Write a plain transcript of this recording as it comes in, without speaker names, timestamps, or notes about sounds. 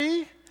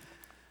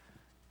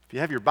If you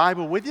have your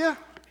Bible with you,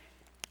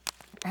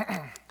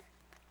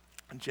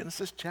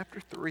 Genesis chapter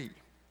 3.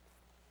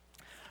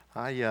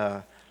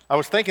 I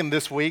was thinking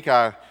this week,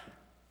 I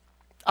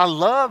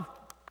love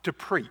to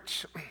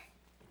preach.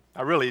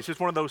 It's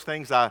just one of those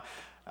things I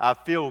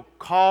feel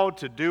called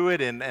to do it,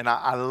 and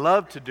I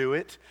love to do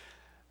it.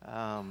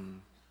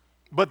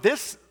 But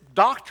this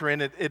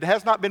doctrine, it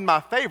has not been my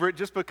favorite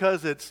just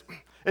because it's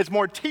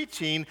more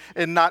teaching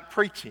and not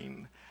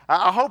preaching.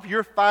 I hope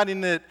you're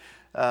finding it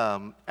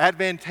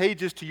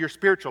advantageous to your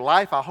spiritual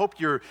life. I hope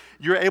you're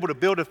able to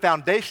build a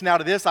foundation out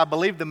of this. I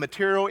believe the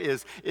material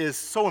is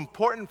so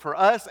important for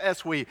us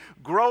as we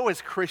grow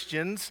as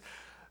Christians.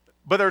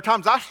 But there are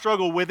times I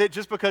struggle with it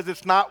just because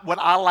it's not what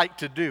I like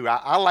to do.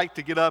 I like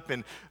to get up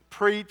and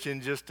preach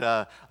and just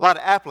a lot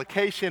of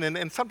application.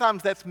 And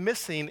sometimes that's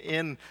missing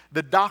in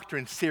the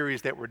doctrine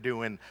series that we're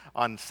doing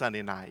on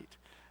Sunday night.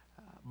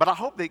 But I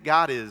hope that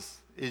God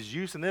is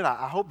using it.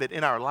 I hope that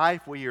in our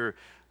life we are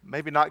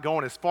maybe not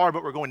going as far,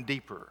 but we're going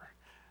deeper.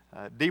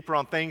 Deeper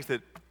on things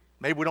that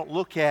maybe we don't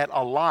look at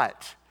a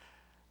lot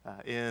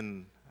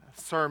in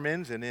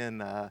sermons and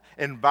in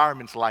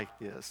environments like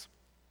this.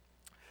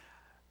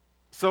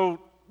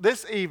 So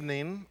this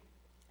evening,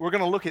 we're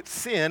going to look at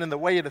sin and the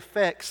way it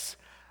affects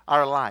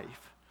our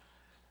life.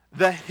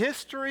 The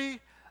history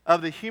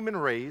of the human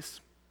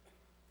race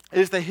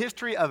is the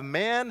history of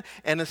man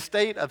and a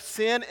state of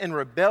sin and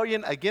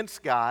rebellion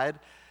against God,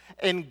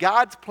 and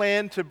God's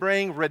plan to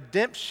bring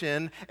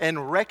redemption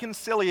and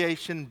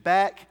reconciliation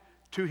back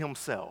to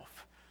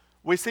himself.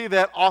 We see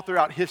that all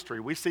throughout history.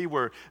 We see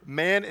where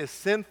man is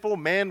sinful,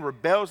 man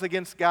rebels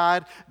against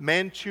God,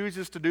 man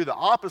chooses to do the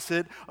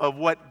opposite of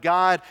what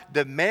God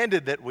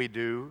demanded that we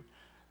do,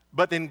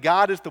 but then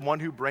God is the one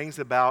who brings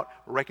about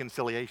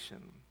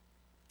reconciliation.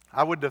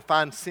 I would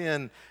define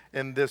sin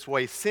in this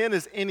way. Sin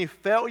is any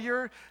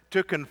failure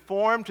to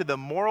conform to the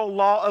moral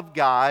law of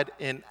God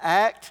in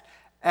act,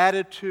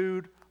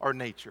 attitude, or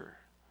nature.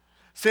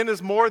 Sin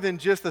is more than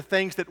just the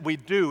things that we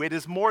do. It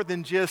is more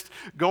than just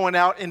going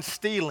out and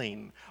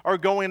stealing, or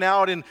going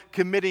out and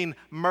committing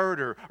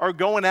murder, or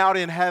going out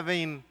and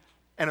having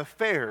an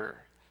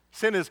affair.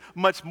 Sin is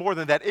much more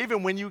than that.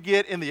 Even when you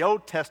get in the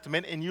Old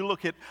Testament and you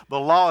look at the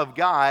law of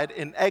God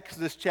in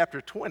Exodus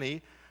chapter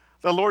 20,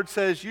 the Lord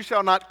says, "You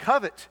shall not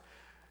covet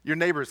your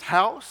neighbor's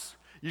house.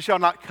 You shall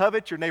not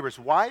covet your neighbor's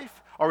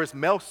wife, or his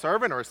male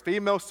servant, or his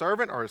female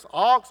servant, or his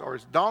ox, or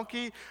his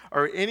donkey,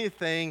 or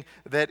anything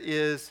that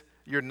is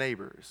your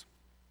neighbor's."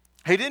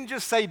 He didn't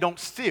just say don't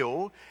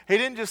steal. He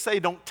didn't just say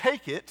don't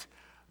take it.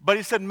 But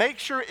he said make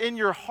sure in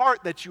your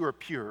heart that you are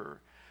pure.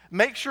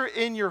 Make sure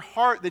in your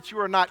heart that you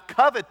are not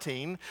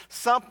coveting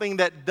something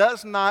that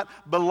does not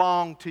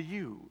belong to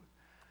you.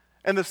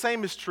 And the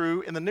same is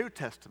true in the New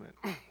Testament.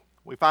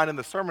 We find in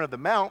the Sermon on the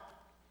Mount,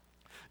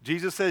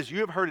 Jesus says, "You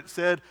have heard it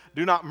said,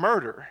 do not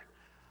murder.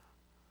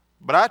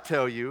 But I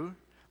tell you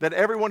that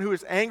everyone who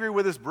is angry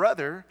with his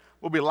brother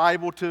will be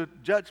liable to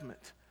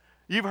judgment.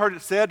 You've heard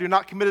it said, do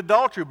not commit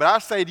adultery. But I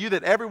say to you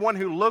that everyone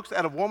who looks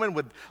at a woman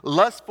with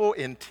lustful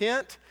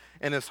intent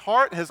in his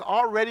heart has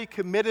already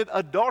committed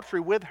adultery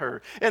with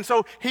her." And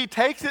so he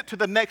takes it to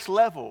the next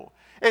level.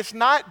 It's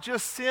not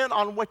just sin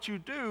on what you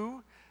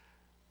do,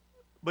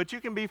 but you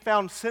can be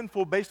found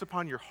sinful based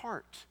upon your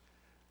heart,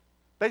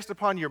 based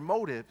upon your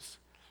motives,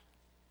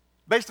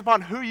 based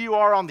upon who you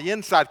are on the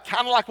inside,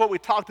 kind of like what we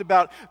talked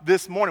about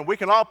this morning. We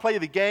can all play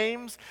the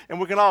games, and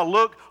we can all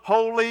look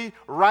holy,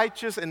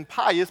 righteous, and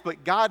pious,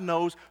 but God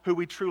knows who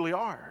we truly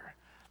are.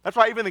 That's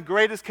why even the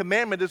greatest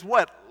commandment is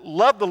what?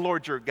 Love the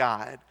Lord your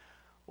God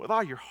with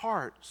all your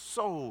heart,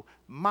 soul,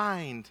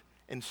 mind,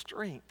 and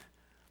strength.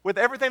 With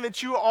everything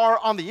that you are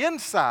on the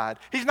inside.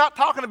 He's not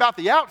talking about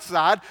the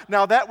outside.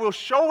 Now that will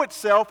show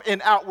itself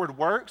in outward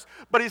works.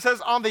 But he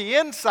says on the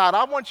inside,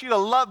 I want you to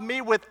love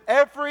me with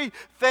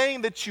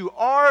everything that you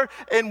are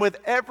and with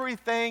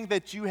everything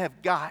that you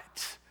have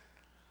got.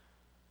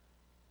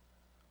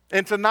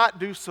 And to not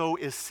do so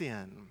is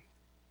sin.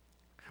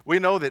 We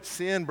know that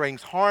sin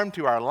brings harm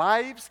to our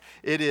lives.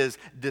 It is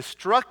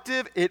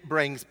destructive. It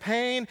brings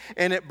pain.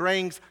 And it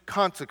brings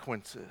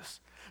consequences.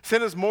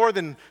 Sin is more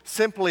than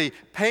simply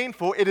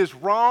painful. It is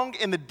wrong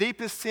in the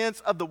deepest sense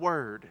of the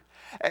word.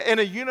 In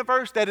a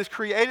universe that is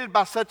created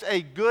by such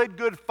a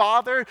good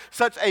Father,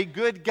 such a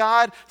good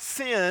God,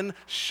 sin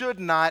should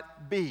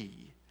not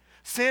be.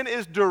 Sin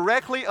is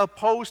directly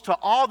opposed to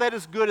all that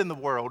is good in the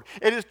world.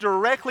 It is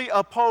directly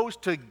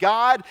opposed to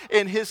God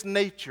and his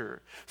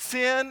nature.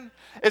 Sin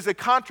is a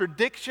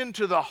contradiction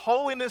to the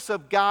holiness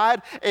of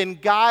God,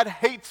 and God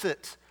hates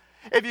it.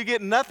 If you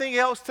get nothing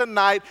else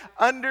tonight,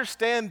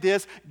 understand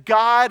this: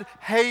 God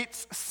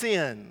hates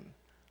sin.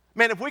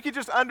 Man, if we could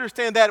just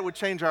understand that, it would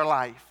change our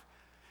life.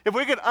 If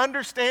we could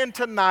understand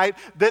tonight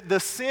that the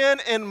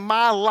sin in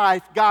my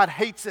life, God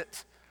hates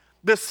it.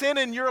 The sin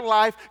in your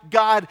life,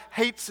 God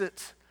hates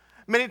it.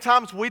 Many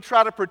times we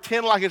try to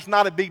pretend like it's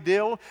not a big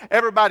deal.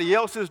 Everybody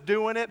else is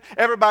doing it.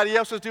 Everybody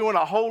else is doing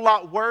a whole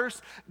lot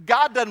worse.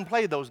 God doesn't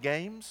play those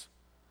games.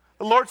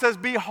 The Lord says,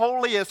 be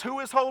holy as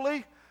who is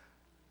holy?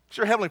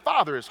 Your Heavenly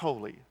Father is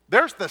holy.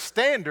 There's the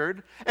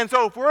standard. And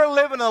so if we're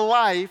living a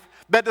life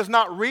that does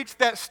not reach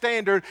that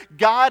standard,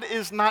 God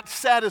is not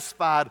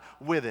satisfied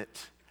with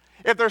it.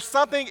 If there's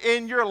something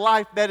in your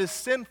life that is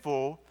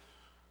sinful,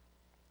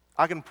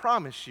 I can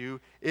promise you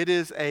it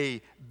is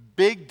a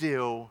big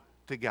deal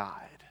to God.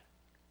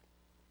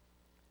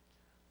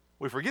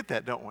 We forget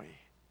that, don't we?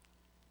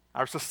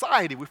 Our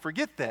society, we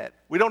forget that.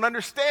 We don't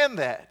understand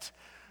that.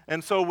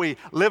 And so we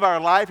live our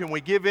life and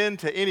we give in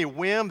to any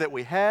whim that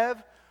we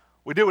have.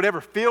 We do whatever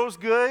feels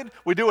good.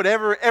 We do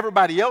whatever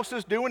everybody else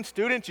is doing.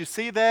 Students, you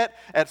see that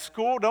at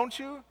school, don't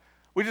you?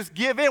 We just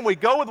give in. We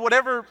go with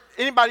whatever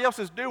anybody else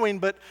is doing.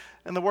 But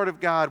in the Word of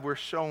God, we're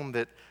shown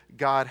that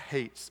God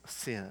hates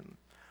sin.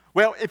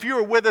 Well, if you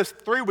were with us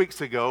 3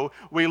 weeks ago,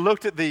 we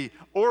looked at the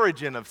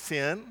origin of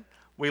sin.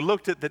 We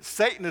looked at that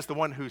Satan is the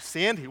one who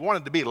sinned. He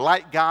wanted to be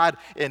like God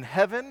in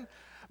heaven.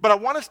 But I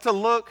want us to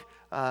look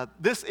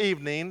this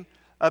evening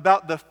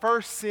about the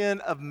first sin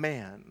of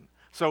man.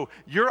 So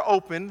you're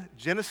open,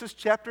 Genesis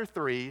chapter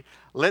 3.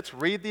 Let's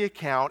read the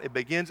account. It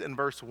begins in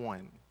verse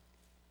 1.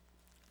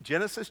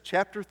 Genesis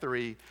chapter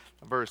 3,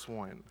 verse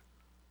 1.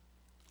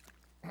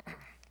 It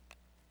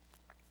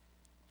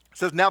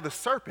says, "Now the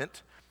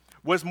serpent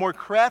was more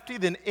crafty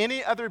than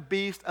any other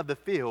beast of the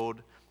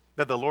field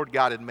that the Lord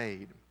God had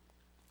made.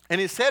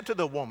 And he said to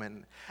the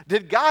woman,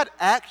 'Did God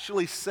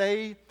actually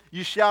say,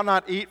 you shall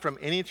not eat from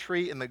any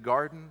tree in the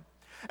garden?'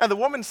 And the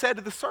woman said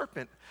to the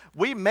serpent,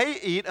 'We may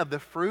eat of the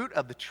fruit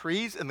of the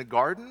trees in the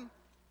garden,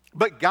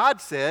 but God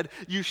said,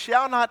 you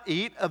shall not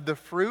eat of the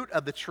fruit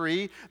of the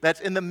tree that's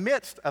in the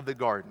midst of the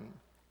garden.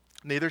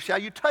 Neither shall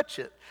you touch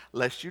it,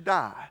 lest you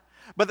die.'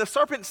 But the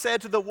serpent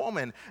said to the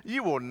woman,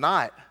 'You will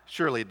not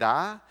surely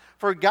die,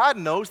 for God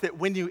knows that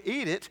when you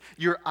eat it,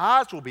 your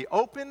eyes will be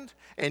opened,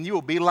 and you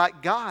will be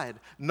like God,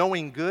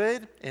 knowing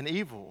good and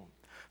evil.'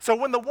 So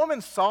when the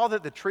woman saw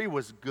that the tree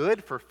was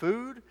good for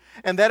food,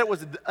 and that it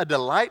was a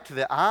delight to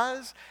the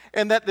eyes,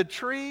 and that the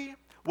tree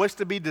was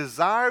to be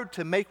desired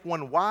to make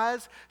one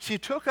wise, she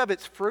took of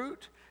its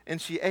fruit,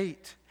 and she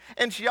ate.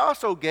 And she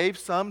also gave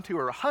some to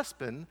her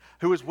husband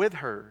who was with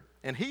her,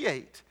 and he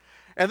ate.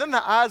 And then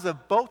the eyes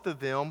of both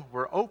of them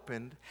were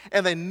opened,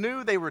 and they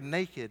knew they were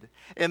naked,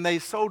 and they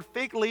sewed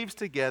fig leaves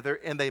together,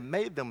 and they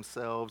made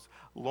themselves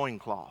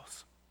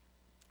loincloths."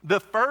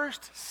 The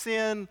first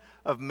sin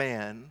of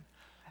man.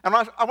 And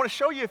I want to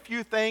show you a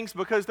few things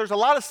because there's a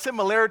lot of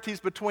similarities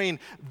between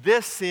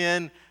this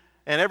sin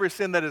and every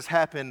sin that has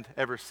happened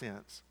ever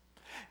since.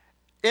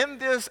 In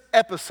this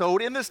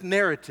episode, in this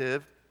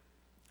narrative,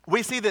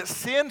 we see that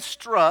sin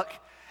struck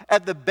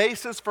at the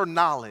basis for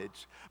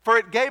knowledge, for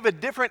it gave a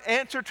different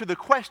answer to the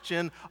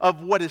question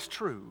of what is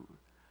true.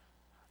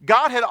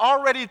 God had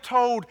already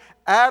told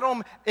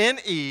Adam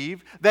and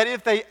Eve that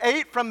if they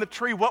ate from the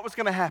tree, what was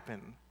going to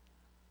happen?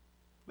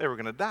 They were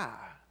going to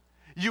die.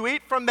 You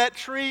eat from that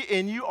tree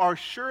and you are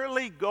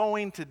surely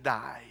going to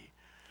die.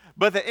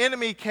 But the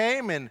enemy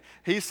came and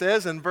he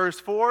says in verse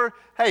 4,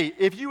 hey,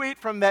 if you eat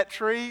from that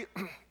tree,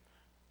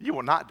 you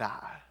will not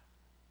die.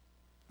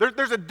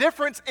 There's a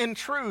difference in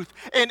truth.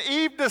 And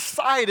Eve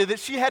decided that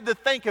she had to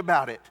think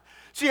about it.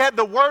 She had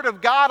the word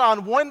of God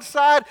on one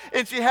side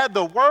and she had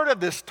the word of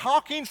this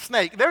talking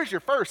snake. There's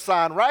your first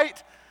sign,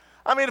 right?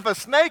 I mean, if a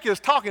snake is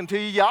talking to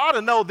you, you ought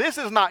to know this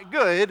is not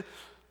good.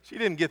 She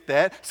didn't get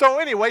that. So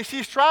anyway,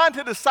 she's trying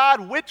to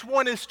decide which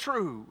one is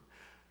true.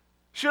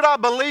 Should I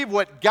believe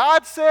what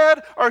God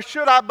said or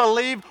should I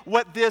believe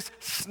what this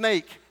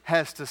snake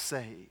has to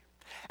say?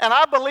 And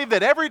I believe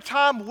that every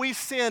time we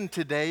sin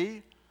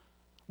today,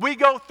 we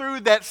go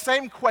through that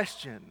same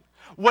question.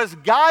 Was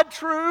God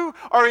true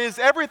or is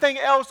everything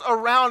else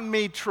around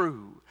me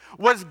true?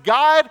 Was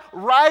God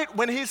right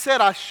when he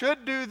said I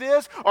should do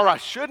this or I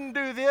shouldn't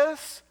do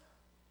this?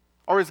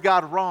 Or is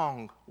God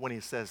wrong when he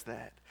says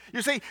that?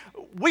 You see,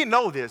 we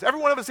know this. Every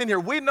one of us in here,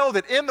 we know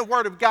that in the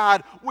Word of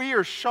God, we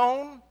are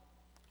shown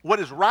what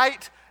is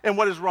right and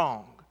what is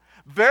wrong.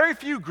 Very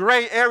few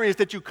gray areas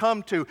that you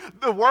come to.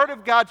 The Word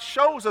of God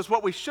shows us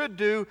what we should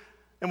do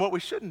and what we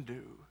shouldn't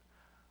do.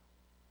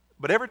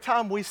 But every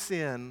time we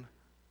sin,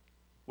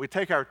 we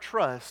take our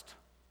trust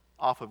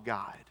off of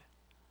God.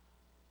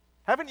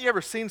 Haven't you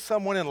ever seen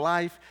someone in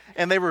life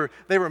and they were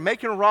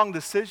making wrong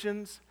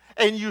decisions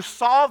and you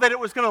saw that it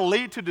was going to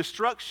lead to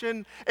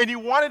destruction and you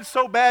wanted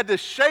so bad to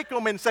shake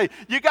them and say,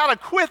 you got to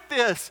quit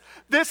this.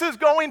 This is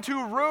going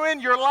to ruin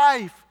your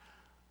life.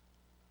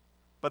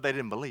 But they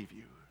didn't believe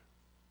you.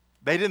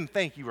 They didn't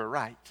think you were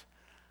right.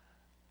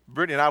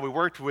 Brittany and I, we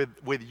worked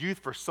with youth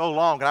for so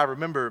long, and I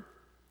remember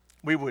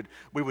we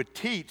would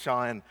teach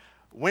on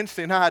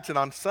Wednesday nights and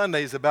on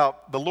Sundays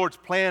about the Lord's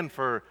plan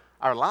for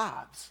our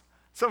lives.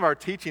 Some of our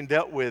teaching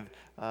dealt with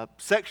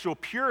sexual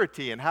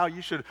purity and how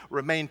you should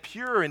remain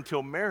pure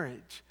until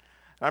marriage.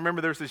 And I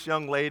remember there was this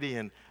young lady,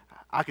 and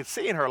I could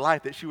see in her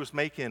life that she was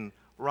making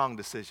wrong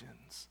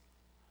decisions.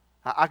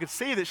 I could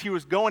see that she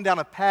was going down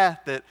a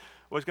path that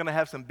was going to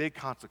have some big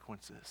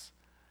consequences.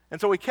 And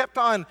so we kept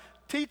on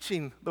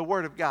teaching the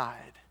Word of God.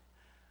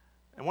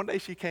 And one day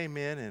she came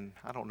in, and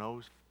I don't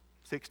know,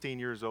 16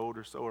 years old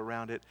or so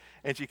around it,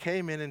 and she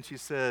came in and she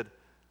said,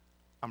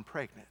 I'm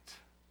pregnant.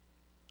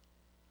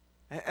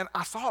 And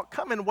I saw it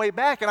coming way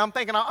back, and I'm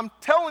thinking, I'm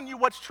telling you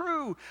what's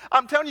true.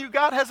 I'm telling you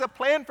God has a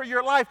plan for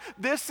your life.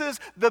 This is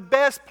the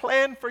best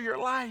plan for your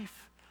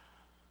life.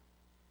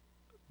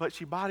 But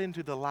she bought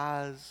into the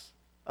lies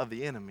of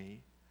the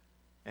enemy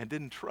and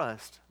didn't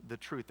trust the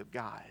truth of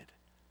God.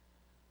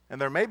 And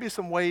there may be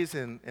some ways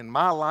in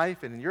my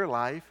life and in your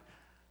life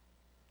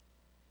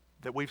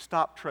that we've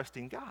stopped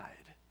trusting God.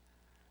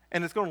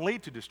 And it's going to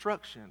lead to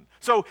destruction.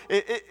 So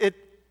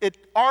it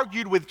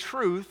argued with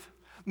truth.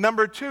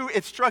 Number two,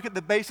 it struck at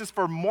the basis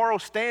for moral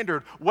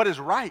standard, what is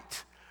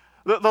right.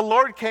 The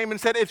Lord came and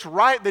said, it's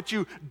right that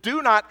you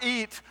do not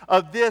eat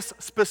of this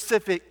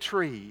specific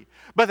tree.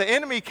 But the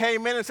enemy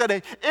came in and said,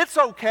 hey, it's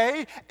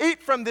okay,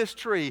 eat from this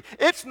tree.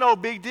 It's no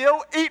big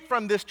deal, eat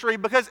from this tree,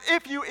 because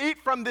if you eat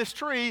from this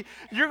tree,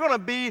 you're going to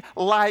be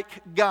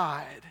like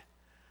God.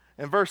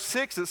 In verse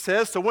 6 it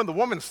says, so when the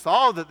woman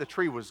saw that the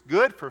tree was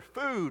good for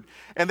food,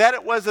 and that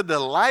it was a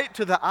delight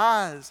to the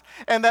eyes,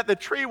 and that the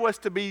tree was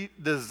to be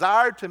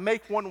desired to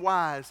make one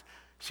wise,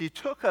 she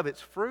took of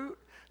its fruit,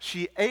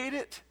 she ate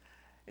it,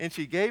 and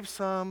she gave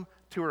some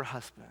to her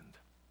husband.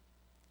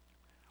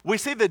 We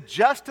see the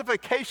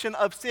justification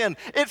of sin.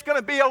 It's going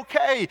to be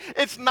okay.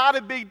 It's not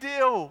a big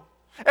deal.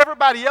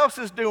 Everybody else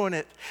is doing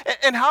it.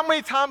 And how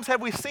many times have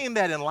we seen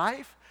that in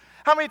life?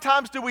 How many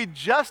times do we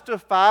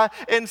justify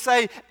and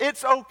say,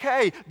 it's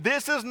okay,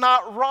 this is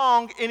not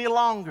wrong any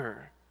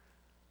longer?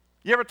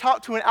 You ever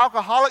talk to an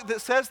alcoholic that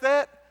says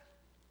that?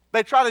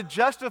 They try to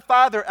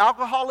justify their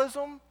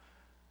alcoholism.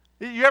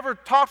 You ever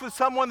talk to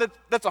someone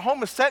that's a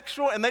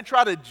homosexual and they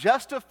try to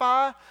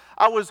justify,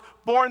 I was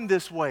born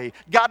this way.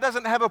 God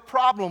doesn't have a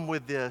problem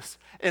with this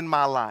in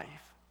my life.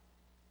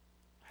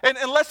 And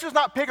let's just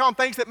not pick on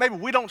things that maybe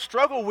we don't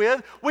struggle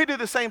with. We do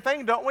the same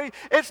thing, don't we?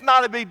 It's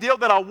not a big deal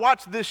that I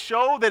watch this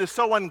show that is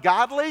so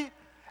ungodly.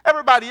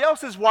 Everybody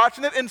else is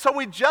watching it, and so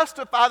we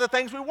justify the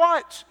things we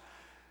watch.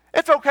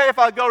 It's okay if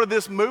I go to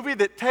this movie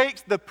that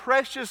takes the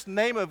precious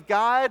name of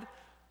God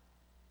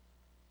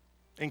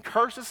and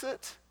curses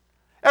it.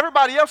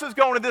 Everybody else is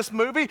going to this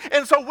movie,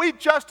 and so we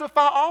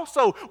justify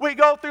also. We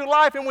go through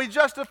life and we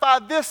justify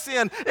this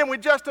sin, and we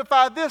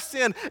justify this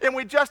sin, and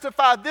we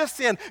justify this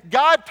sin.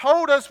 God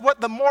told us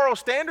what the moral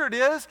standard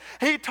is.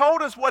 He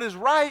told us what is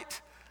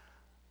right,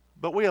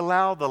 but we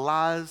allow the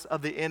lies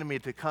of the enemy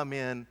to come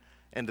in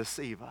and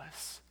deceive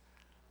us.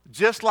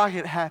 Just like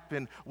it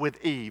happened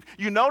with Eve.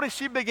 You notice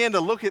she began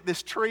to look at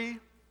this tree,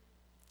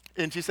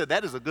 and she said,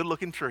 that is a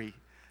good-looking tree.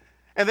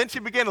 And then she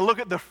began to look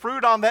at the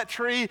fruit on that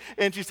tree,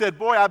 and she said,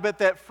 boy, I bet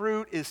that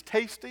fruit is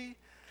tasty.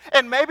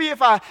 And maybe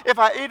if I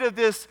eat of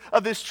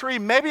this tree,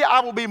 maybe I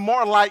will be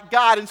more like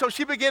God. And so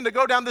she began to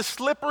go down this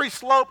slippery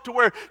slope to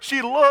where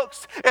she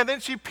looks, and then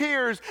she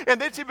peers,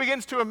 and then she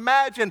begins to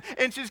imagine,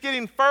 and she's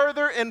getting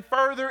further and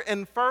further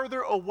and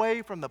further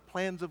away from the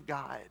plans of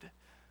God.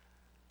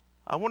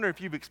 I wonder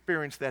if you've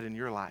experienced that in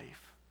your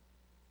life,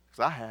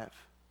 because I have.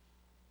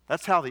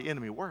 That's how the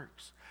enemy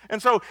works.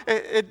 And so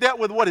it dealt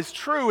with what is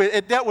true.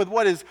 It dealt with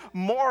what is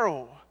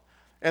moral.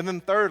 And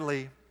then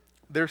thirdly,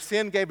 their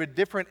sin gave a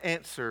different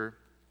answer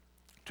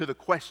to the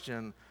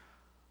question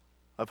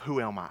of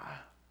who am I?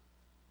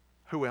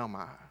 Who am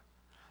I?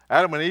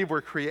 Adam and Eve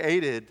were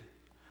created.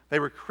 They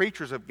were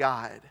creatures of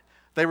God.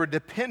 They were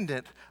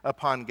dependent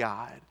upon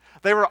God.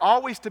 They were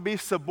always to be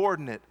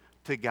subordinate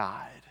to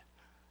God.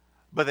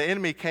 But the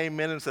enemy came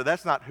in and said,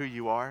 that's not who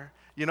you are.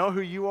 You know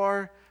who you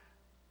are?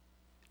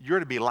 You're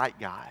to be like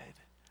God.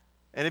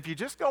 And if you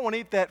just go and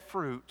eat that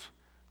fruit,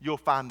 you'll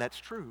find that's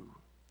true.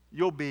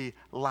 You'll be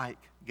like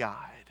God.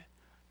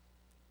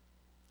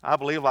 I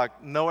believe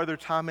like no other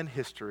time in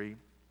history,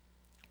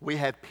 we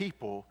have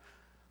people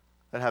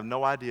that have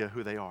no idea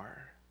who they are.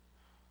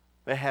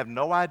 They have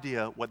no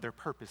idea what their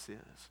purpose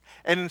is.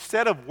 And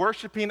instead of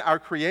worshiping our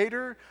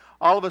Creator,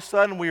 all of a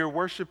sudden we are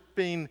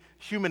worshiping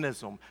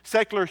humanism,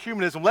 secular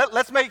humanism.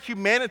 Let's make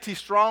humanity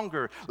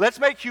stronger. Let's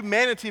make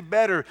humanity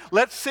better.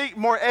 Let's seek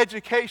more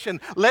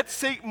education. Let's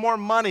seek more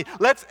money.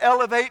 Let's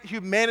elevate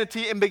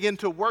humanity and begin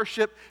to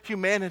worship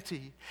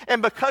humanity.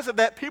 And because of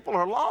that, people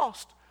are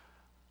lost.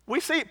 We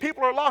see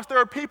people are lost. There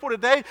are people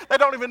today that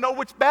don't even know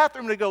which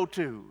bathroom to go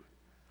to.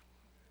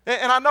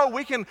 And I know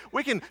we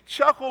can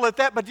chuckle at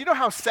that, but do you know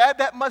how sad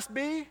that must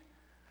be?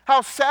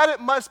 How sad it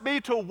must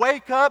be to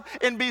wake up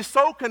and be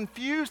so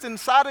confused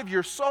inside of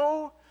your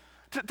soul,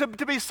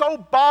 to be so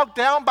bogged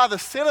down by the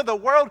sin of the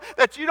world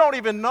that you don't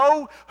even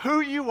know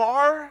who you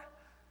are.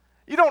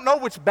 You don't know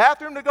which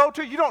bathroom to go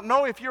to. You don't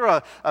know if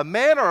you're a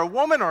man or a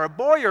woman or a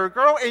boy or a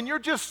girl, and you're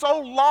just so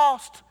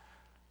lost.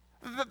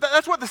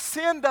 That's what the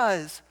sin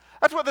does.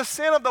 That's what the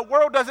sin of the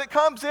world does. It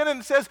comes in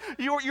and says,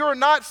 you're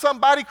not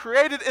somebody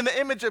created in the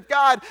image of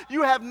God.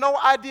 You have no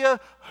idea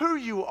who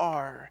you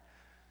are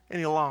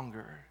any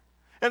longer.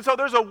 And so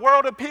there's a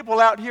world of people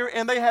out here,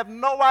 and they have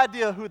no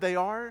idea who they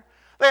are.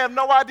 They have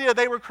no idea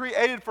they were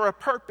created for a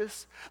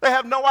purpose. They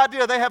have no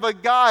idea they have a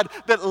God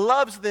that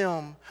loves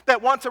them,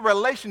 that wants a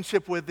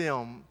relationship with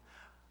them.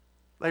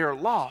 They are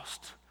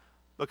lost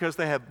because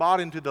they have bought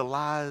into the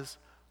lies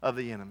of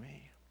the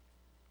enemy.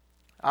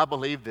 I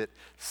believe that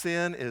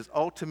sin is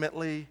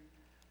ultimately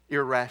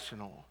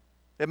irrational.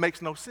 It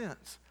makes no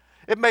sense.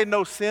 It made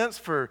no sense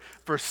for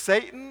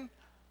Satan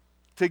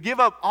to give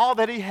up all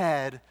that he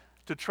had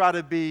to try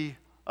to be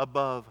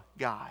above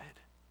God.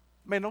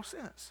 It made no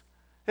sense.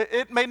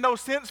 It made no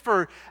sense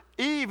for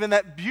Eve in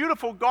that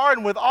beautiful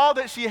garden with all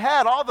that she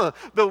had, all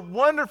the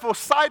wonderful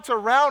sights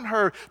around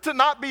her, to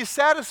not be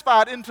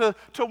satisfied and to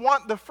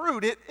want the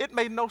fruit. It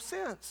made no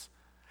sense.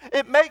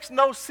 It makes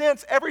no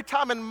sense every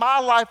time in my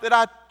life that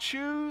I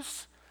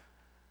choose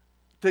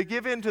to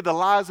give in to the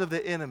lies of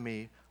the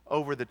enemy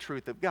over the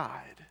truth of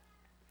God.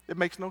 It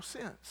makes no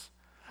sense.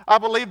 I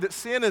believe that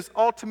sin is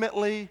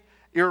ultimately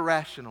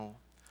irrational.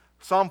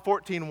 Psalm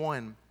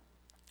 14:1,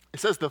 it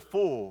says, "The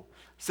fool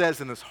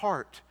says in his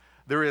heart,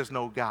 there is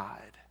no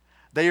God.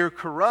 They are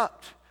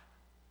corrupt.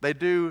 They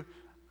do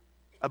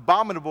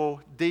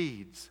abominable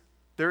deeds.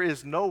 There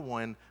is no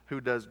one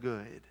who does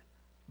good."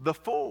 The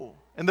fool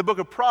in the book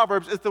of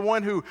Proverbs is the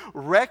one who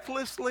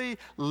recklessly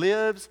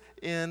lives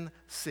in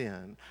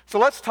sin. So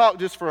let's talk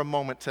just for a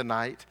moment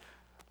tonight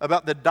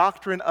about the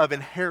doctrine of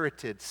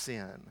inherited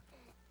sin.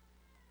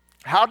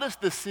 How does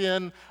the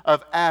sin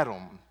of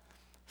Adam,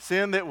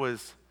 sin that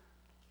was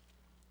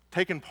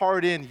taken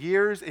part in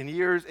years and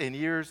years and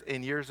years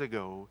and years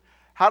ago,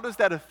 how does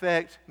that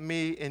affect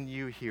me and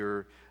you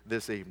here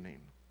this evening?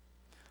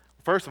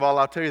 First of all,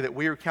 I'll tell you that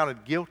we are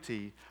counted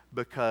guilty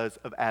because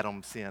of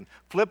Adam's sin.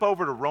 Flip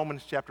over to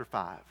Romans chapter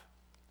 5.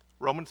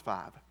 Romans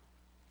 5.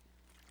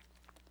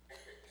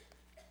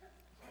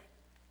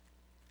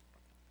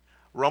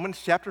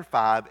 Romans chapter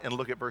 5, and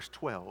look at verse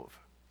 12.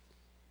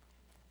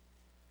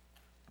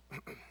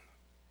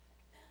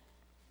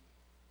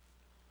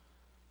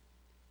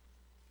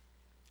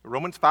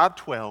 Romans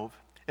 5:12.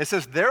 It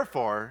says,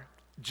 "Therefore,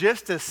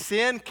 just as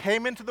sin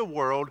came into the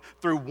world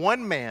through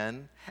one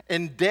man,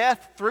 and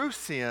death through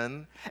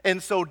sin,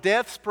 and so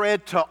death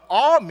spread to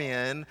all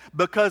men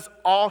because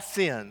all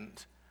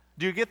sinned."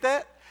 Do you get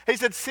that? He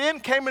said sin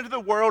came into the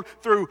world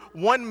through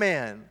one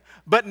man.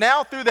 But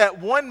now through that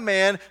one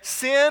man,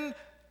 sin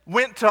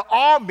went to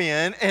all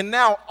men, and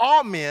now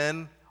all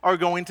men are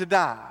going to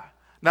die.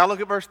 Now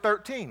look at verse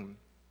 13.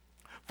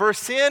 "For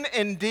sin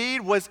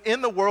indeed was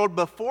in the world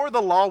before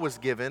the law was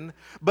given,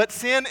 but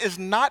sin is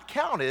not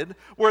counted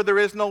where there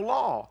is no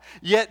law.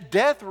 Yet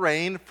death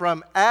reigned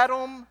from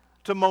Adam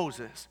to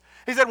Moses."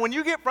 He said when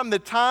you get from the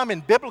time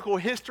in biblical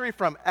history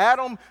from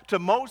Adam to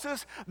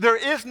Moses, there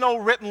is no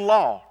written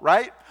law,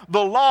 right?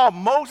 The law,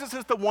 Moses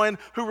is the one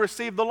who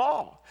received the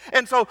law.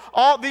 And so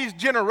all these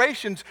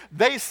generations,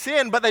 they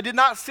sinned, but they did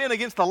not sin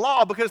against the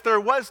law because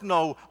there was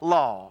no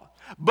law.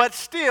 But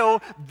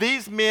still,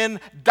 these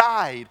men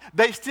died.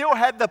 They still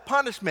had the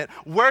punishment.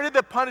 Where did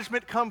the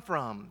punishment come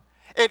from?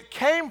 It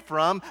came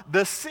from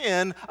the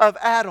sin of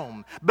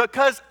Adam.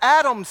 Because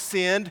Adam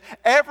sinned,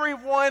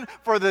 everyone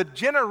for the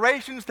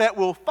generations that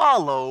will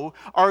follow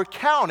are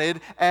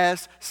counted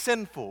as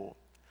sinful.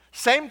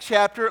 Same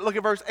chapter, look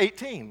at verse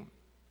 18.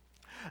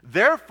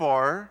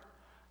 "Therefore,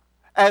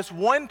 as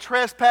one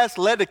trespass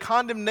led to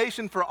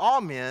condemnation for all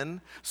men,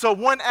 so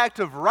one act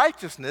of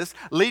righteousness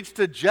leads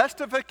to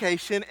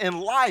justification and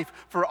life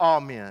for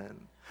all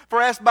men.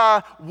 For as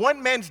by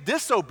one man's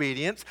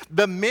disobedience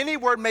the many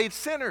were made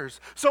sinners,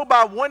 so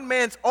by one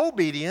man's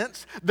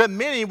obedience the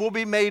many will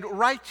be made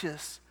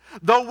righteous.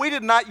 Though we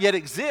did not yet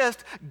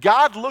exist,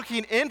 God,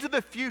 looking into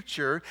the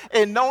future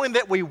and knowing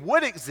that we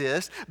would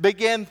exist,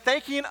 began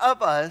thinking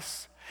of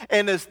us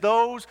and as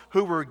those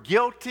who were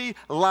guilty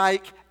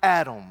like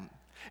Adam."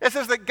 It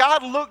says that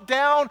God looked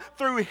down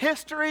through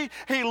history,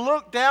 He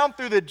looked down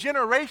through the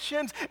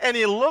generations, and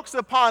He looks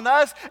upon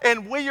us,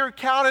 and we are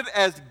counted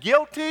as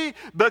guilty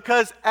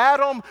because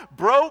Adam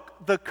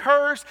broke the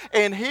curse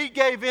and he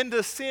gave in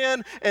to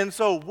sin, and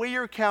so we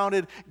are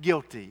counted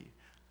guilty.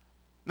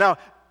 Now,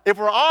 if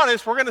we're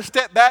honest, we're going to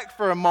step back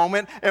for a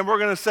moment and we're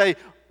going to say,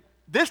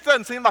 this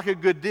doesn't seem like a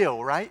good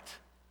deal, right?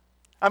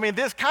 I mean,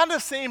 this kind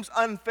of seems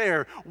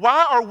unfair.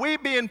 Why are we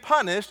being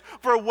punished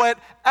for what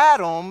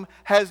Adam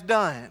has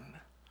done?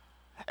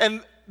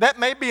 And that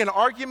may be an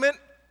argument,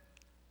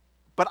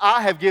 but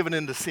I have given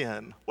into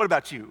sin. What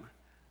about you?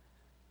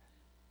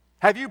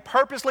 Have you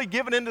purposely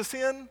given into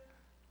sin?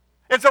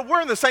 And so we're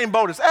in the same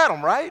boat as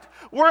Adam, right?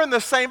 We're in the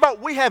same boat.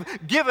 We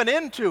have given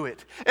into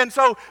it. And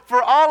so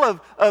for all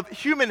of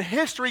human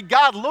history,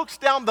 God looks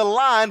down the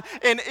line,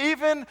 and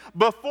even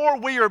before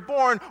we are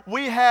born,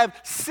 we have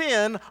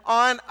sin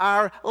on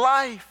our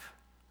life.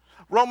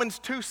 Romans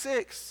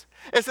 2:6.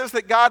 It says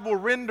that God will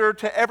render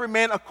to every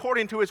man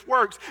according to his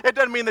works. It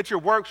doesn't mean that your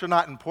works are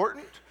not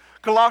important.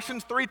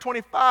 Colossians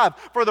 3:25,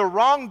 "For the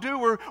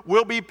wrongdoer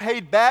will be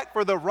paid back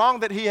for the wrong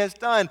that he has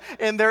done,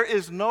 and there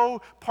is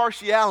no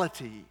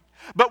partiality."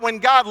 But when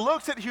God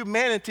looks at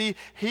humanity,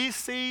 He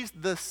sees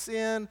the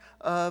sin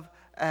of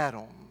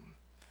Adam.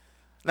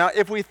 Now,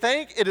 if we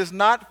think it is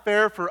not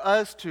fair for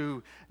us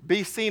to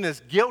be seen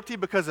as guilty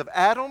because of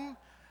Adam,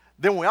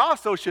 then we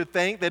also should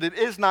think that it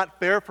is not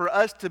fair for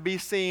us to be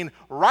seen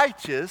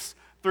righteous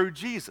through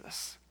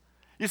Jesus.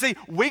 You see,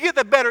 we get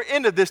the better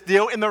end of this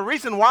deal, and the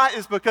reason why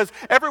is because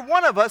every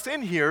one of us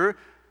in here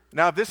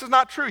Now, if this is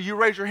not true, you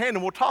raise your hand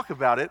and we'll talk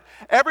about it.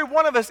 Every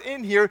one of us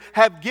in here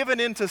have given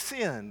into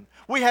sin.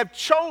 We have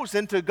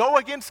chosen to go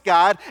against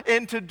God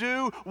and to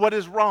do what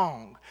is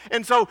wrong.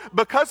 And so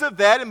because of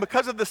that and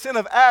because of the sin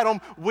of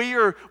Adam, we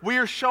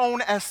are shown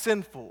as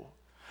sinful.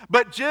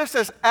 But just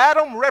as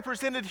Adam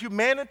represented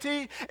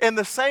humanity, in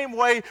the same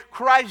way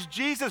Christ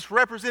Jesus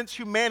represents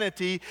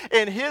humanity,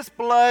 and his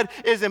blood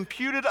is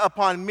imputed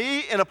upon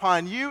me and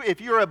upon you if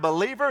you're a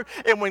believer.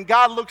 And when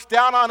God looks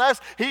down on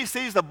us, he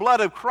sees the blood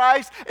of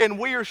Christ, and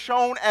we are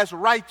shown as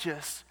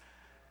righteous.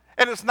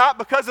 And it's not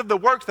because of the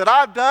works that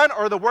I've done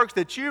or the works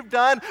that you've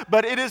done,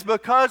 but it is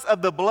because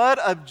of the blood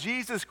of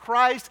Jesus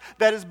Christ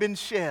that has been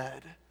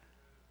shed.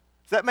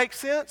 Does that make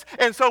sense?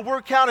 And so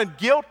we're counted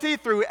guilty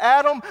through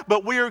Adam,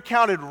 but we are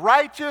counted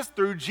righteous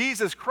through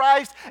Jesus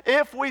Christ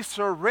if we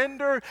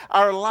surrender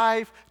our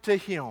life to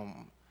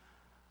him.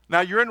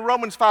 Now you're in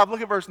Romans 5,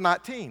 look at verse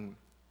 19.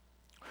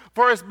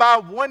 For as by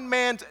one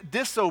man's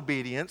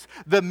disobedience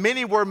the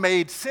many were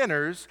made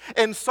sinners,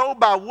 and so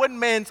by one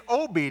man's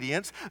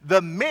obedience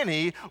the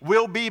many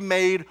will be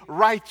made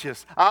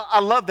righteous. I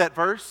love that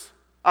verse.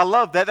 I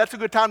love that. That's a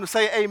good time to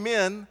say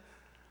amen.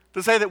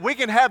 To say that we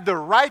can have the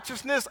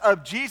righteousness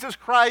of Jesus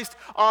Christ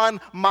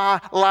on my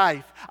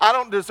life. I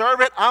don't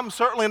deserve it. I'm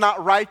certainly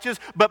not righteous.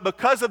 But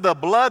because of the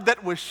blood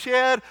that was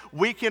shed,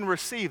 we can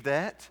receive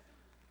that.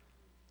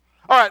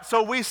 All right,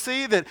 so we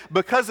see that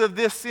because of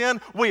this sin,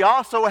 we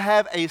also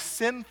have a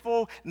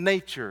sinful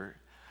nature.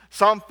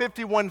 Psalm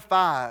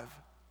 51:5,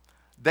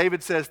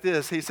 David says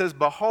this. He says,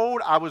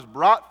 behold, I was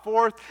brought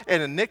forth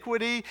in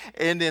iniquity,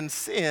 and in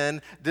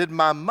sin did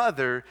my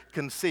mother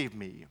conceive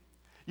me.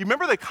 You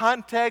remember the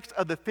context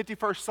of the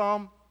 51st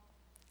Psalm?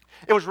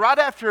 It was right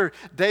after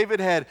David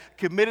had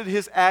committed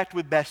his act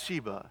with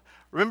Bathsheba.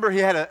 Remember, he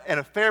had an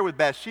affair with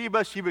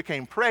Bathsheba. She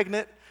became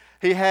pregnant.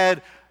 He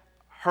had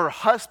her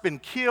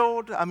husband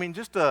killed. I mean,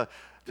 just a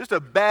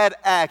bad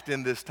act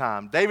in this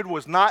time. David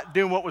was not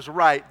doing what was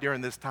right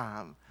during this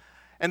time.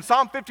 And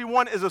Psalm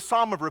 51 is a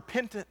psalm of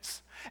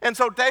repentance. And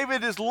so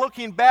David is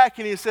looking back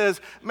and he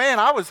says, man,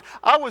 I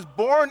was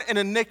born in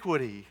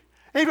iniquity.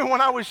 Even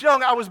when I was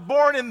young, I was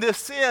born in this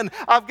sin.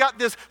 I've got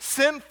this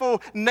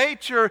sinful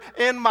nature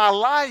in my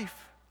life.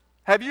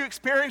 Have you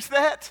experienced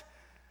that?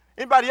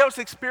 Anybody else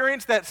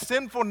experienced that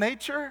sinful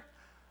nature?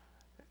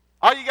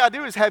 All you got to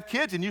do is have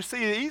kids and you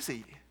see it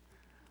easy.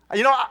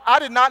 You know, I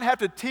did not have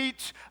to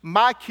teach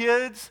my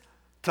kids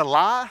to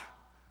lie.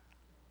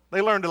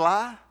 They learned to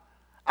lie.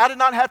 I did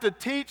not have to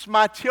teach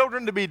my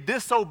children to be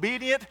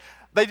disobedient.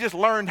 They just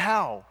learned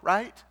how,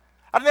 right?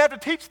 I didn't have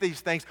to teach these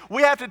things.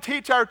 We have to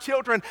teach our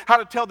children how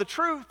to tell the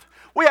truth.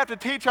 We have to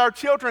teach our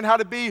children how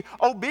to be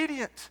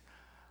obedient.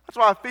 That's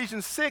why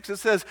Ephesians 6, it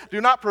says, do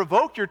not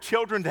provoke your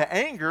children to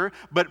anger,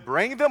 but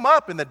bring them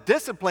up in the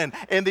discipline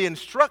and the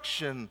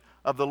instruction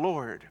of the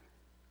Lord.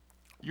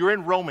 You're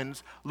in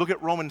Romans. Look at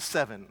Romans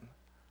 7.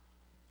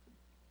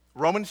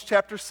 Romans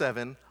chapter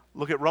 7.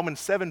 Look at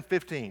Romans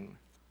 7:15.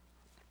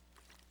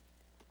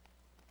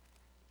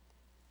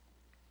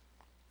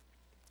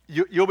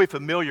 You'll be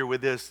familiar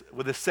with this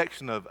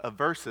section of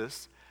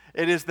verses.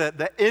 It is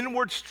the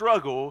inward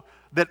struggle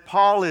that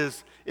Paul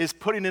is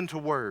putting into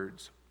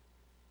words.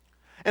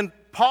 And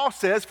Paul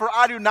says, for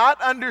I do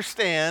not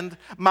understand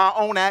my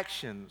own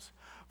actions.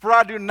 For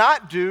I do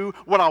not do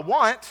what I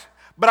want,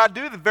 but I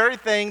do the very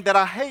thing that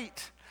I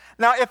hate.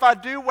 Now, if I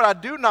do what I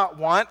do not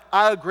want,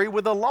 I agree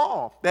with the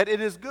law, that it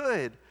is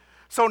good.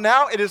 So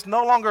now it is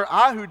no longer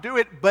I who do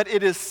it, but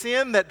it is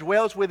sin that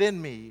dwells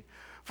within me.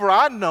 For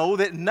I know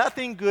that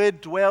nothing good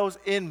dwells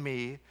in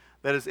me,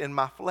 that is in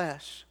my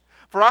flesh.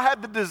 For I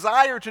have the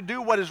desire to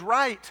do what is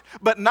right,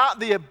 but not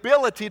the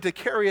ability to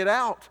carry it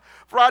out.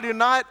 For I do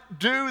not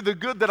do the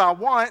good that I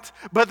want,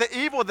 but the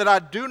evil that I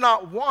do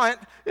not want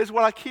is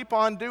what I keep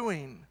on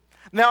doing.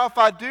 Now, if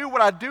I do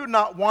what I do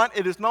not want,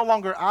 it is no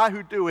longer I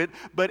who do it,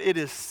 but it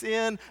is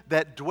sin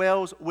that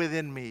dwells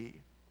within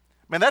me.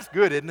 Man, that's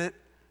good, isn't it?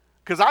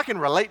 Because I can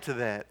relate to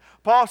that.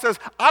 Paul says,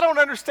 I don't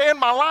understand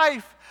my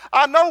life.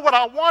 I know what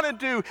I want to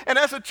do, and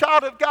as a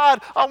child of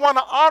God, I want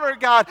to honor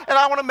God, and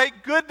I want to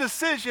make good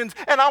decisions,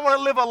 and I want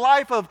to live a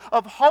life of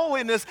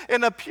holiness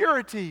and of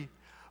purity.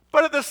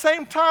 But at the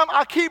same time,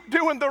 I keep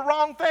doing the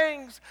wrong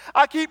things.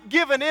 I keep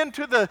giving in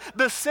to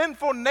the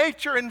sinful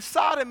nature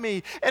inside of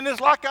me, and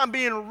it's like I'm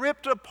being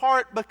ripped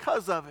apart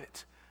because of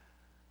it.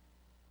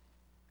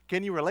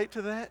 Can you relate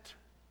to that?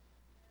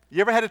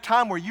 You ever had a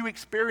time where you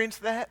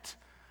experienced that?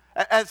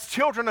 As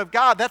children of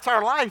God, that's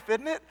our life,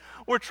 isn't it?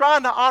 We're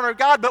trying to honor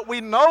God, but we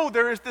know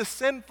there is this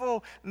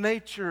sinful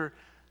nature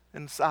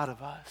inside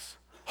of us.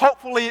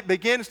 Hopefully it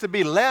begins to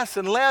be less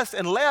and less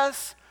and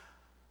less,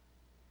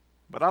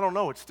 but I don't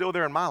know, it's still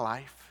there in my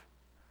life.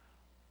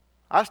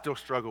 I still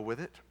struggle with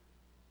it.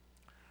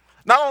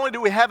 Not only do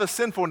we have a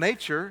sinful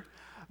nature,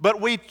 but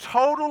we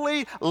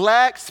totally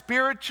lack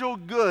spiritual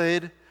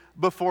good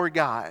before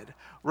God.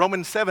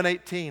 Romans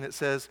 7:18, it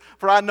says,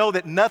 for I know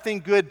that nothing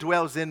good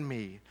dwells in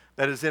me,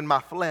 that is in my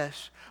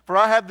flesh. For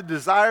I have the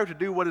desire to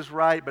do what is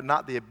right, but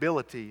not the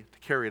ability to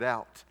carry it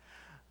out.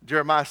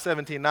 Jeremiah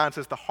 17:9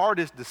 says, the heart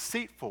is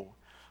deceitful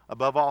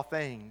above all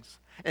things,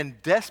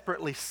 and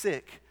desperately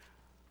sick.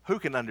 Who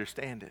can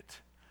understand it?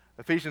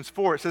 Ephesians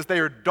 4, it says they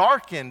are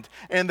darkened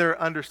in their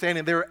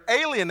understanding. They are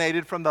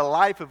alienated from the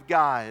life of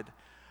God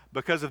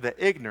because of the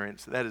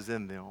ignorance that is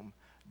in them,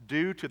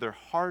 due to their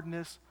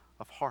hardness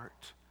of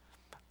heart.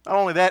 Not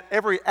only that,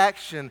 every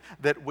action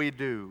that we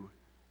do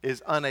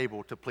is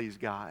unable to please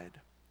God.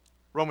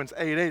 Romans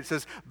 8:8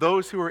 says,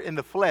 those who are in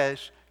the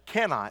flesh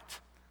cannot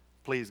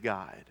please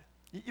God.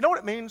 You know what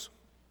it means?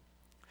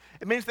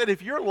 It means that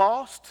if you're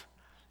lost,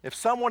 if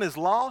someone is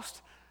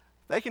lost,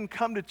 they can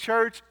come to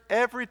church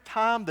every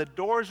time the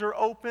doors are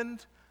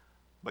opened,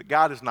 but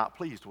God is not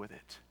pleased with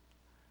it.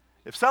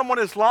 If someone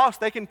is lost,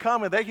 they can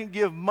come and they can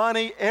give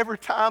money every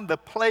time the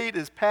plate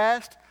is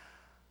passed.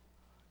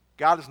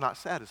 God is not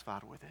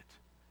satisfied with it.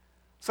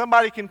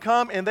 Somebody can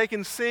come and they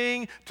can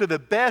sing to the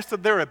best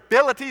of their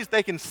abilities.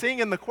 They can sing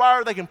in the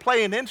choir. They can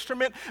play an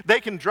instrument.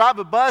 They can drive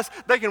a bus.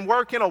 They can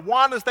work in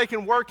Awanas. They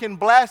can work in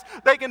Blast.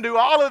 They can do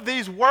all of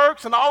these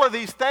works and all of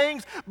these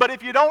things. But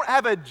if you don't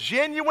have a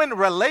genuine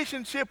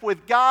relationship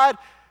with God,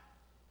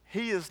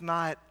 He is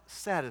not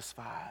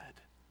satisfied.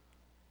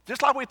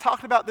 Just like we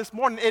talked about this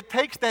morning, it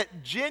takes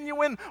that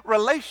genuine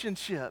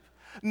relationship.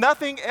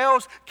 Nothing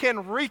else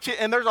can reach it.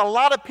 And there's a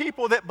lot of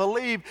people that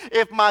believe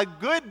if my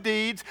good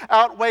deeds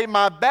outweigh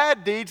my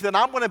bad deeds, then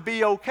I'm going to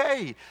be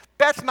okay.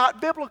 That's not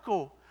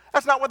biblical.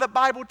 That's not what the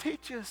Bible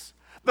teaches.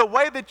 The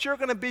way that you're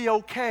going to be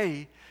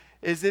okay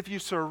is if you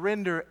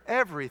surrender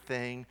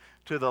everything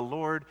to the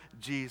Lord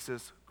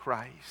Jesus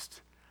Christ.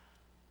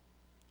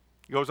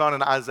 It goes on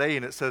in Isaiah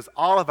and it says,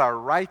 all of our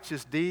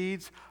righteous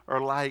deeds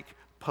are like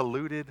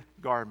polluted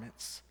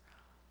garments.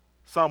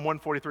 Psalm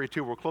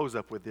 143:2, we'll close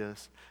up with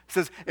this. It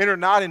says, enter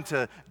not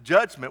into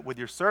judgment with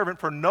your servant,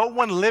 for no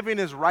one living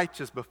is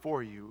righteous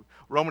before you.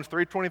 Romans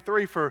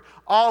 3:23, for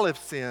all have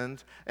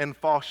sinned and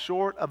fall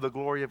short of the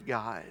glory of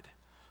God.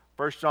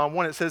 1 John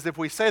 1, it says, if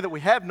we say that we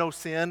have no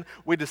sin,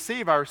 we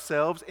deceive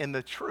ourselves and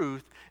the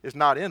truth is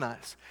not in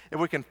us. If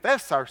we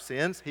confess our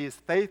sins, He is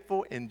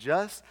faithful and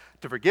just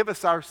to forgive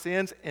us our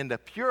sins and to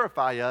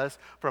purify us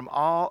from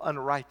all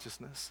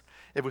unrighteousness.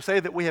 If we say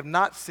that we have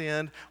not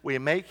sinned, we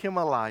make Him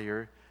a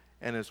liar,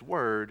 and His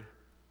word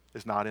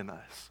is not in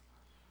us.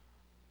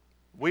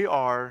 We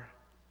are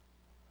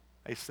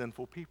a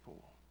sinful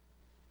people.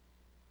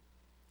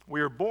 We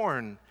are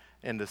born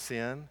into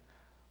sin.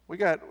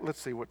 Let's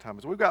see what time it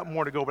is. We've got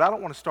more to go, but I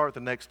don't want to start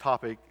the next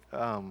topic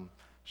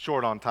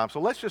short on time.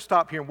 So let's just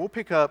stop here and we'll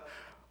pick up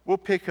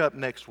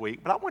next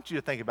week. But I want you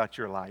to think about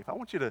your life. I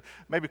want you to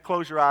maybe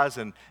close your eyes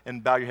and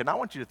bow your head. And I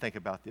want you to think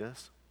about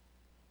this.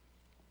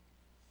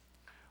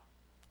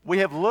 We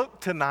have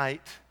looked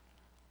tonight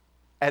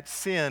at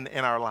sin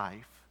in our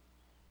life.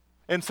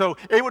 And so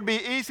it would be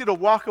easy to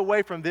walk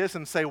away from this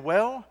and say,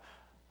 well,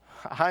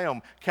 I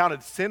am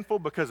counted sinful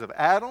because of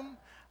Adam.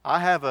 I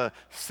have a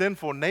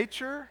sinful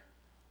nature.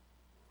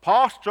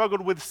 Paul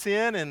struggled with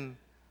sin, and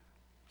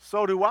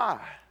so do I.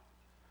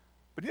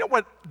 But you know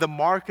what the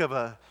mark of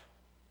a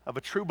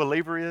true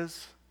believer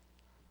is?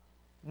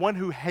 One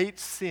who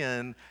hates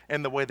sin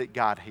in the way that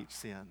God hates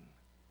sin.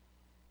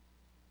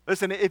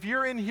 Listen, if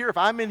you're in here, if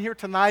I'm in here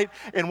tonight,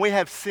 and we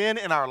have sin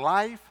in our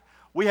life,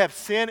 we have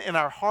sin in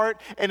our heart,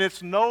 and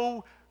it's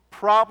no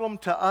problem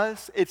to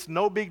us. It's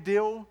no big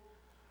deal.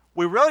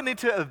 We really need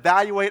to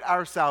evaluate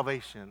our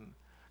salvation,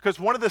 because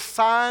one of the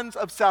signs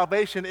of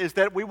salvation is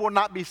that we will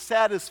not be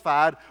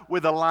satisfied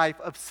with a life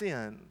of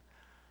sin.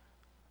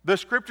 The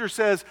scripture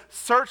says,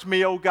 search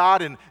me, O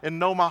God, and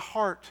know my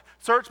heart.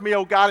 Search me,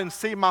 O God, and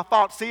see my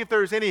thoughts. See if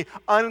there's any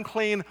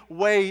unclean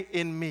way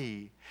in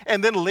me.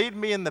 And then lead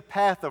me in the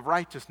path of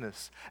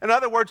righteousness. In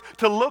other words,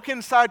 to look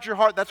inside your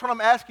heart. That's what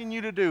I'm asking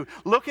you to do.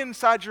 Look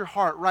inside your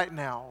heart right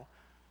now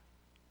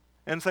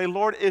and say,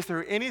 Lord, is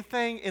there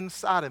anything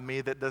inside of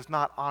me that does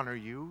not honor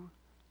you?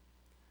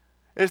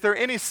 Is there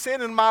any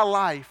sin in my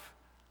life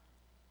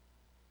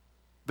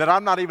that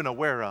I'm not even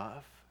aware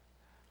of?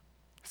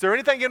 Is there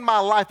anything in my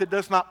life that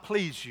does not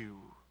please you?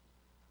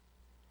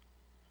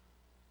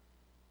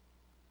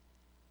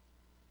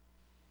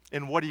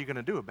 And what are you going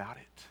to do about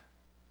it?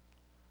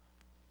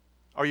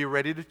 Are you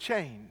ready to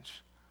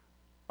change?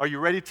 Are you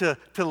ready to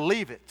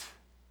leave it?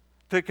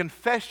 To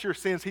confess your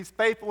sins? He's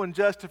faithful and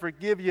just to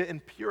forgive you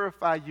and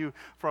purify you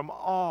from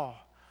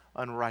all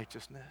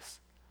unrighteousness.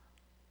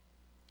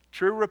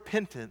 True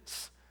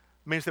repentance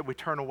means that we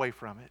turn away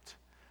from it.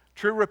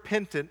 True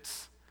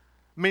repentance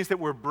means that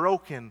we're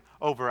broken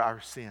over our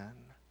sin.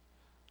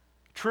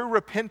 True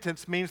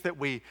repentance means that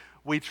we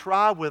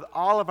try with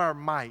all of our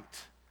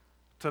might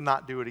to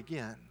not do it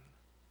again.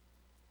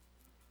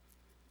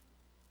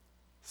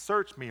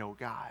 Search me, O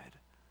God.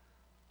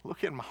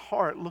 Look in my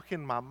heart, look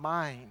in my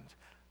mind.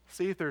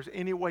 See if there's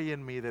any way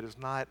in me that is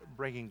not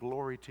bringing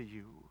glory to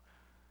you.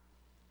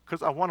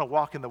 Because I want to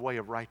walk in the way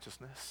of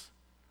righteousness.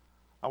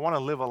 I want to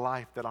live a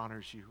life that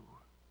honors you.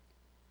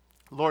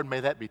 Lord, may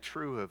that be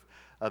true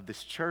of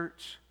this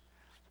church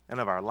and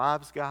of our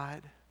lives,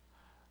 God.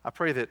 I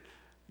pray that,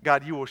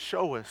 God, you will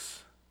show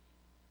us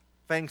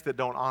things that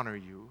don't honor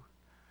you.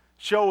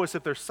 Show us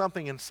if there's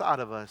something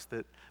inside of us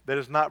that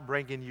is not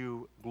bringing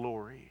you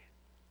glory.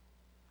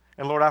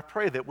 And Lord, I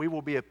pray that we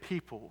will be a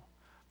people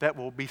that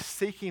will be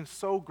seeking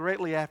so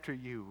greatly after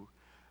you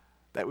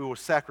that we will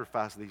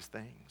sacrifice these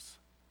things.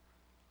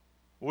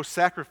 We'll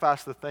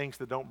sacrifice the things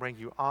that don't bring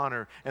you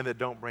honor and that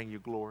don't bring you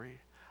glory.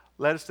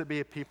 Let us to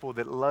be a people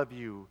that love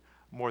you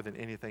more than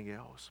anything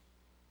else.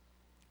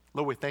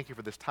 Lord, we thank you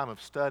for this time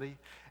of study,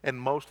 and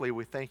mostly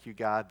we thank you,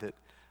 God, that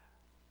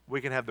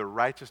we can have the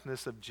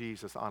righteousness of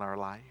Jesus on our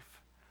life.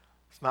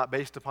 It's not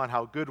based upon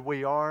how good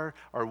we are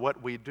or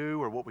what we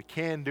do or what we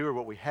can do or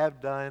what we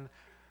have done,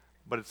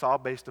 but it's all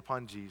based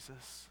upon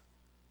Jesus.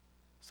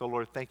 So,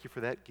 Lord, thank you for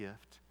that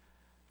gift.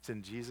 It's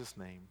in Jesus'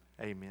 name,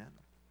 amen.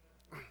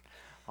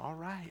 All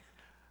right.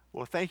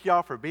 Well, thank you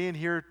all for being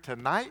here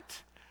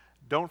tonight.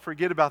 Don't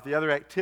forget about the other activities.